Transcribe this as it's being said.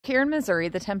Here in Missouri,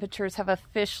 the temperatures have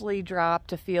officially dropped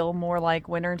to feel more like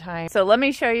wintertime. So let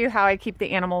me show you how I keep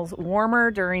the animals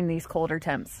warmer during these colder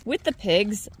temps. With the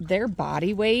pigs, their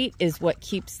body weight is what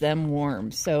keeps them warm.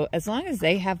 So as long as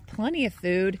they have plenty of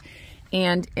food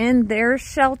and in their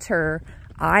shelter,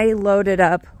 I load it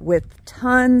up with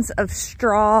tons of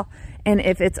straw. And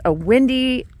if it's a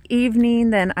windy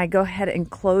evening, then I go ahead and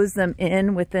close them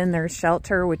in within their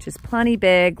shelter, which is plenty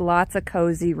big, lots of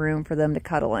cozy room for them to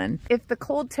cuddle in. If the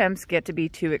cold temps get to be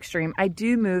too extreme, I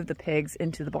do move the pigs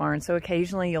into the barn. So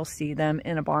occasionally you'll see them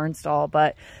in a barn stall,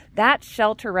 but that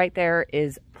shelter right there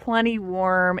is plenty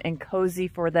warm and cozy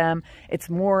for them. It's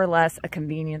more or less a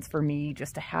convenience for me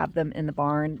just to have them in the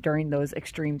barn during those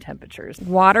extreme temperatures.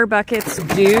 Water buckets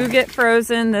do get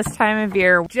frozen this time of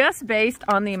year. Just based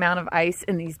on the amount of ice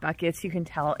in these buckets, you can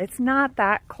tell it's not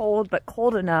that cold, but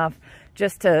cold enough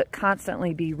just to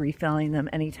constantly be refilling them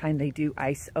anytime they do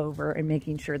ice over and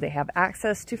making sure they have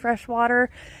access to fresh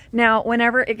water. Now,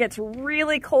 whenever it gets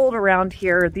really cold around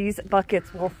here, these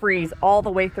buckets will freeze all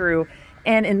the way through.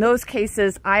 And in those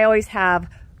cases, I always have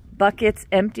buckets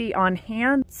empty on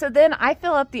hand. So then I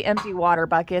fill up the empty water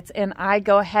buckets and I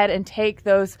go ahead and take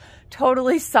those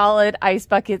totally solid ice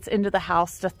buckets into the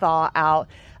house to thaw out.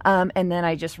 And then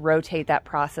I just rotate that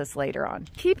process later on.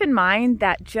 Keep in mind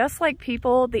that just like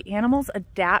people, the animals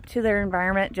adapt to their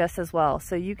environment just as well.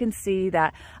 So you can see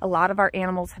that a lot of our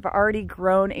animals have already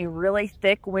grown a really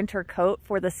thick winter coat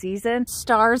for the season.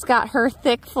 Star's got her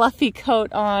thick fluffy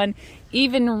coat on.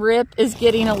 Even Rip is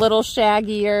getting a little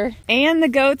shaggier. And the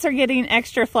goats are getting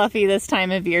extra fluffy this time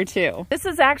of year too. This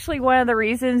is actually one of the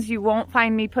reasons you won't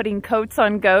find me putting coats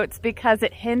on goats, because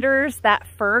it hinders that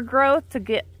fur growth to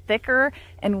get thicker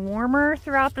and warmer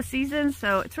throughout the season.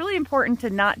 So it's really important to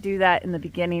not do that in the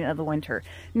beginning of the winter.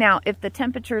 Now, if the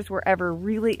temperatures were ever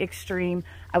really extreme,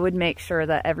 I would make sure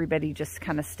that everybody just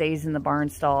kind of stays in the barn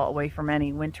stall away from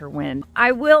any winter wind.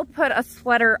 I will put a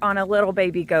sweater on a little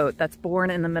baby goat that's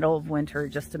born in the middle of winter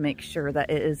just to make sure that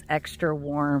it is extra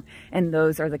warm. And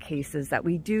those are the cases that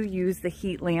we do use the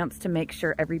heat lamps to make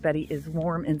sure everybody is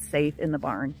warm and safe in the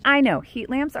barn. I know heat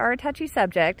lamps are a touchy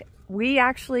subject. We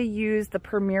actually use the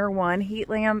Premier One heat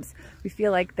lamps. We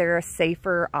feel like they're a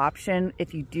safer option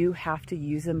if you do have to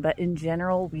use them, but in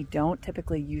general, we don't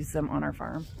typically use them on our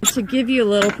farm. To give you a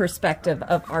little perspective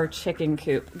of our chicken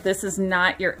coop, this is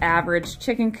not your average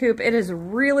chicken coop. It is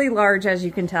really large, as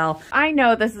you can tell. I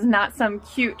know this is not some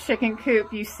cute chicken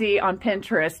coop you see on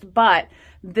Pinterest, but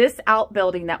this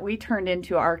outbuilding that we turned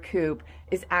into our coop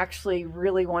is actually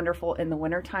really wonderful in the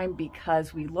wintertime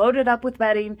because we load it up with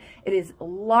bedding. It is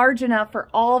large enough for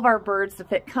all of our birds to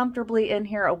fit comfortably in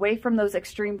here away from those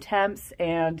extreme temps,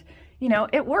 and you know,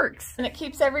 it works. And it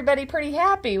keeps everybody pretty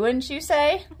happy, wouldn't you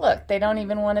say? Look, they don't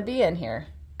even want to be in here.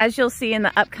 As you'll see in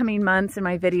the upcoming months in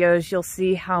my videos, you'll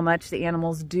see how much the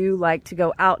animals do like to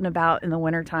go out and about in the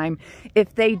wintertime.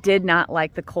 If they did not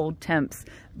like the cold temps,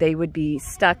 they would be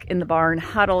stuck in the barn,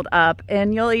 huddled up,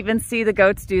 and you'll even see the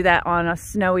goats do that on a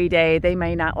snowy day. They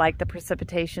may not like the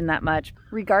precipitation that much.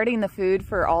 Regarding the food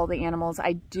for all the animals,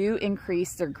 I do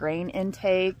increase their grain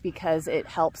intake because it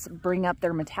helps bring up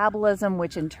their metabolism,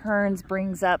 which in turn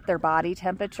brings up their body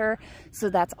temperature. So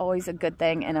that's always a good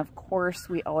thing. And of course,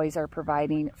 we always are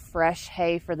providing fresh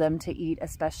hay for them to eat,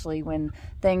 especially when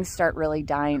things start really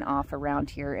dying off around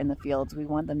here in the fields. We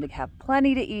want them to have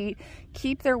plenty to eat,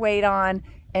 keep their weight on,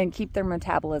 and keep their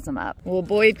metabolism up. Well,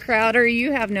 Boyd Crowder,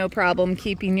 you have no problem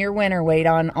keeping your winter weight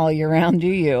on all year round, do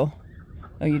you?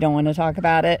 Oh, you don't want to talk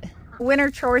about it?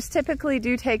 Winter chores typically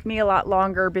do take me a lot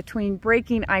longer between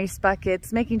breaking ice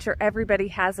buckets, making sure everybody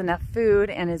has enough food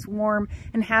and is warm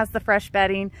and has the fresh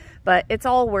bedding, but it's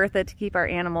all worth it to keep our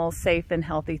animals safe and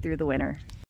healthy through the winter.